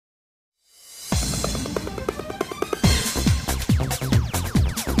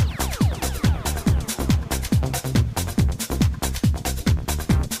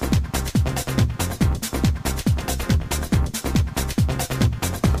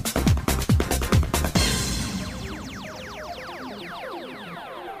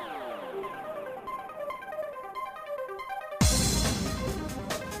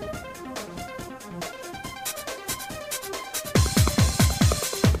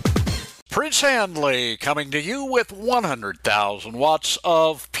Prince Handley coming to you with 100,000 watts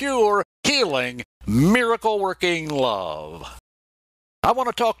of pure, healing, miracle-working love. I want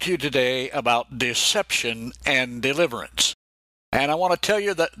to talk to you today about deception and deliverance. And I want to tell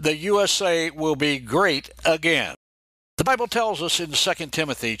you that the USA will be great again. The Bible tells us in 2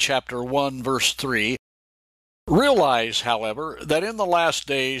 Timothy chapter 1, verse 3, "Realize, however, that in the last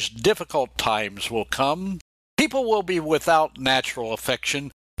days difficult times will come. People will be without natural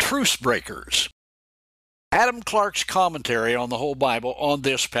affection, truce breakers." Adam Clarke's commentary on the whole Bible on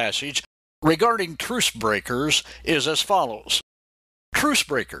this passage regarding truce breakers is as follows. Truce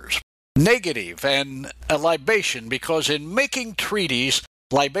breakers, negative and a libation, because in making treaties,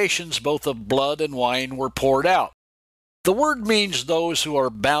 libations both of blood and wine were poured out. The word means those who are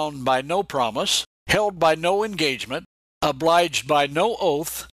bound by no promise, held by no engagement, obliged by no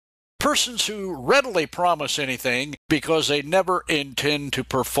oath, persons who readily promise anything because they never intend to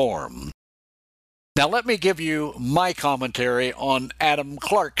perform. Now let me give you my commentary on Adam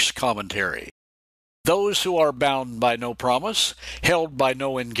Clarke's commentary. Those who are bound by no promise, held by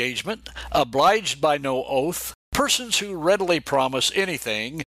no engagement, obliged by no oath, persons who readily promise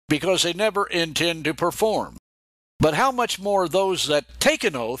anything because they never intend to perform. But how much more those that take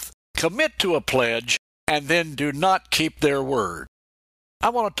an oath, commit to a pledge, and then do not keep their word. I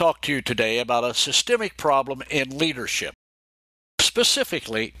want to talk to you today about a systemic problem in leadership.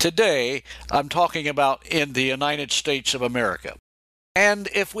 Specifically, today, I'm talking about in the United States of America. And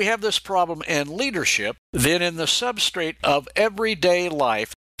if we have this problem in leadership, then in the substrate of everyday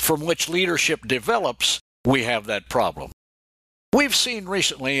life from which leadership develops, we have that problem. We've seen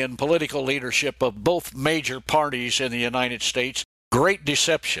recently in political leadership of both major parties in the United States great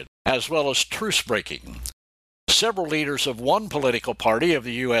deception as well as truce breaking. Several leaders of one political party of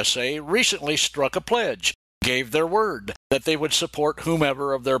the USA recently struck a pledge, gave their word that they would support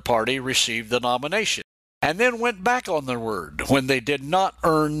whomever of their party received the nomination, and then went back on their word when they did not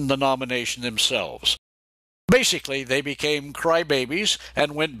earn the nomination themselves. Basically, they became crybabies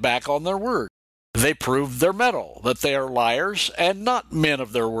and went back on their word. They proved their mettle, that they are liars and not men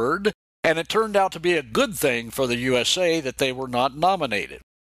of their word, and it turned out to be a good thing for the USA that they were not nominated.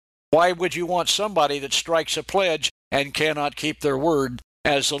 Why would you want somebody that strikes a pledge and cannot keep their word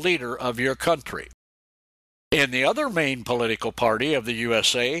as the leader of your country? In the other main political party of the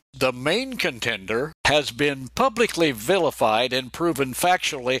USA, the main contender has been publicly vilified and proven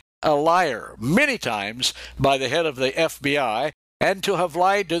factually a liar many times by the head of the FBI and to have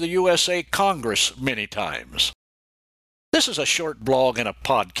lied to the USA Congress many times. This is a short blog and a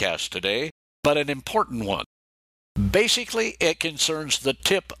podcast today, but an important one. Basically, it concerns the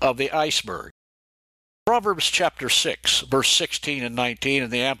tip of the iceberg. Proverbs chapter 6, verse 16 and 19 in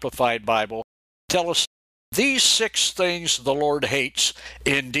the Amplified Bible tell us, "These 6 things the Lord hates,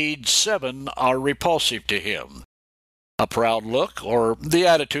 indeed 7 are repulsive to him. A proud look, or the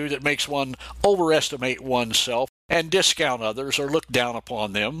attitude that makes one overestimate oneself and discount others or look down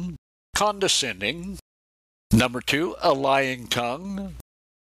upon them. Condescending. Number 2, a lying tongue.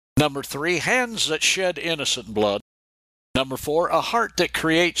 Number 3, hands that shed innocent blood. Number 4, a heart that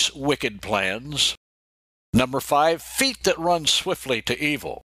creates wicked plans. Number 5, feet that run swiftly to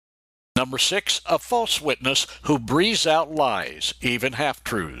evil. Number 6, a false witness who breathes out lies, even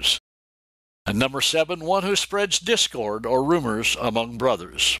half-truths. And number 7, one who spreads discord or rumors among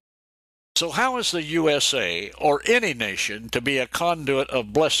brothers." So how is the USA or any nation to be a conduit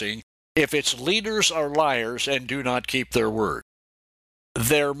of blessing if its leaders are liars and do not keep their word?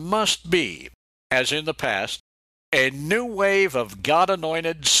 There must be, as in the past, a new wave of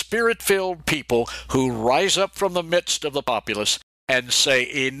God-anointed, Spirit-filled people who rise up from the midst of the populace and say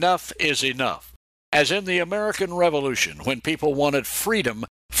enough is enough, as in the American Revolution when people wanted freedom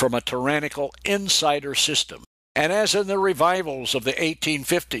from a tyrannical insider system, and as in the revivals of the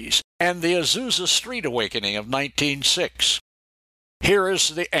 1850s and the Azusa Street Awakening of 1906. Here is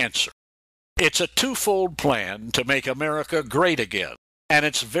the answer. It's a twofold plan to make America great again, and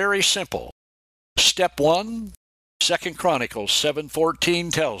it's very simple. Step 1, 2 Chronicles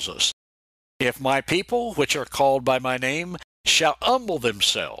 7:14 tells us, "If my people, which are called by my name, shall humble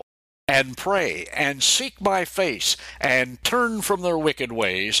themselves, and pray, and seek my face, and turn from their wicked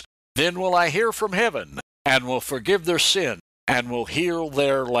ways, then will I hear from heaven, and will forgive their sin, and will heal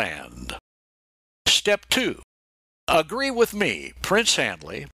their land." Step 2. Agree with me, Prince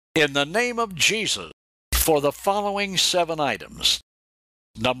Handley, in the name of Jesus, for the following 7 items.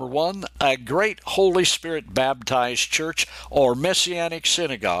 Number 1, a great Holy Spirit baptized church or Messianic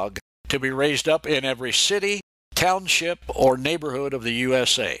synagogue to be raised up in every city, township, or neighborhood of the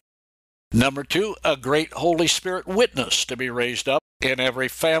USA. Number 2, a great Holy Spirit witness to be raised up in every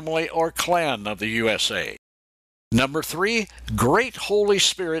family or clan of the USA. Number 3, great Holy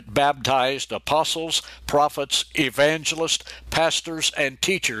Spirit baptized apostles, prophets, evangelists, pastors, and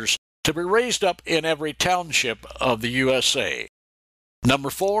teachers to be raised up in every township of the USA.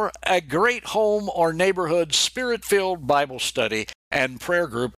 Number 4, a great home or neighborhood spirit-filled Bible study and prayer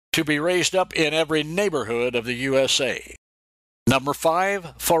group to be raised up in every neighborhood of the USA. Number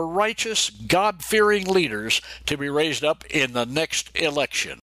 5, for righteous, God-fearing leaders to be raised up in the next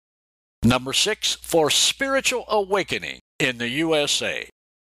election. Number 6, for spiritual awakening in the USA.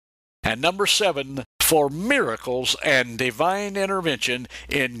 And number 7, for miracles and divine intervention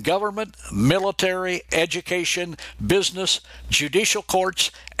in government, military, education, business, judicial courts,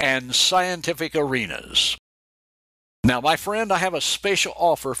 and scientific arenas. Now, my friend, I have a special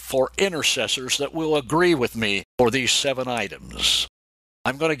offer for intercessors that will agree with me for these 7 items.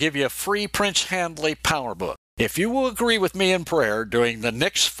 I'm going to give you a free Prince Handley Power Book. If you will agree with me in prayer during the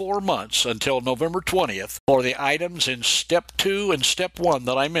next 4 months until November 20th for the items in Step 2 and Step 1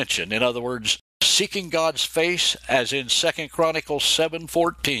 that I mentioned, in other words, seeking God's face as in 2 Chronicles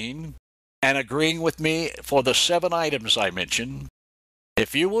 7:14, and agreeing with me for the 7 items I mentioned,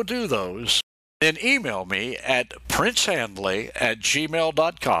 if you will do those, then email me at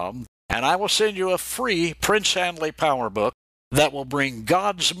princehandley@gmail.com, and I will send you a free Prince Handley Power Book that will bring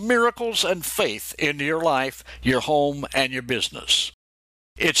God's miracles and faith into your life, your home, and your business.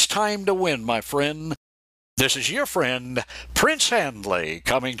 It's time to win, my friend. This is your friend, Prince Handley,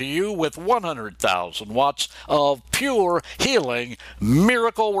 coming to you with 100,000 watts of pure, healing,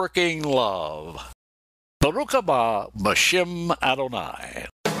 miracle-working love. Baruch haba B'Shem Adonai.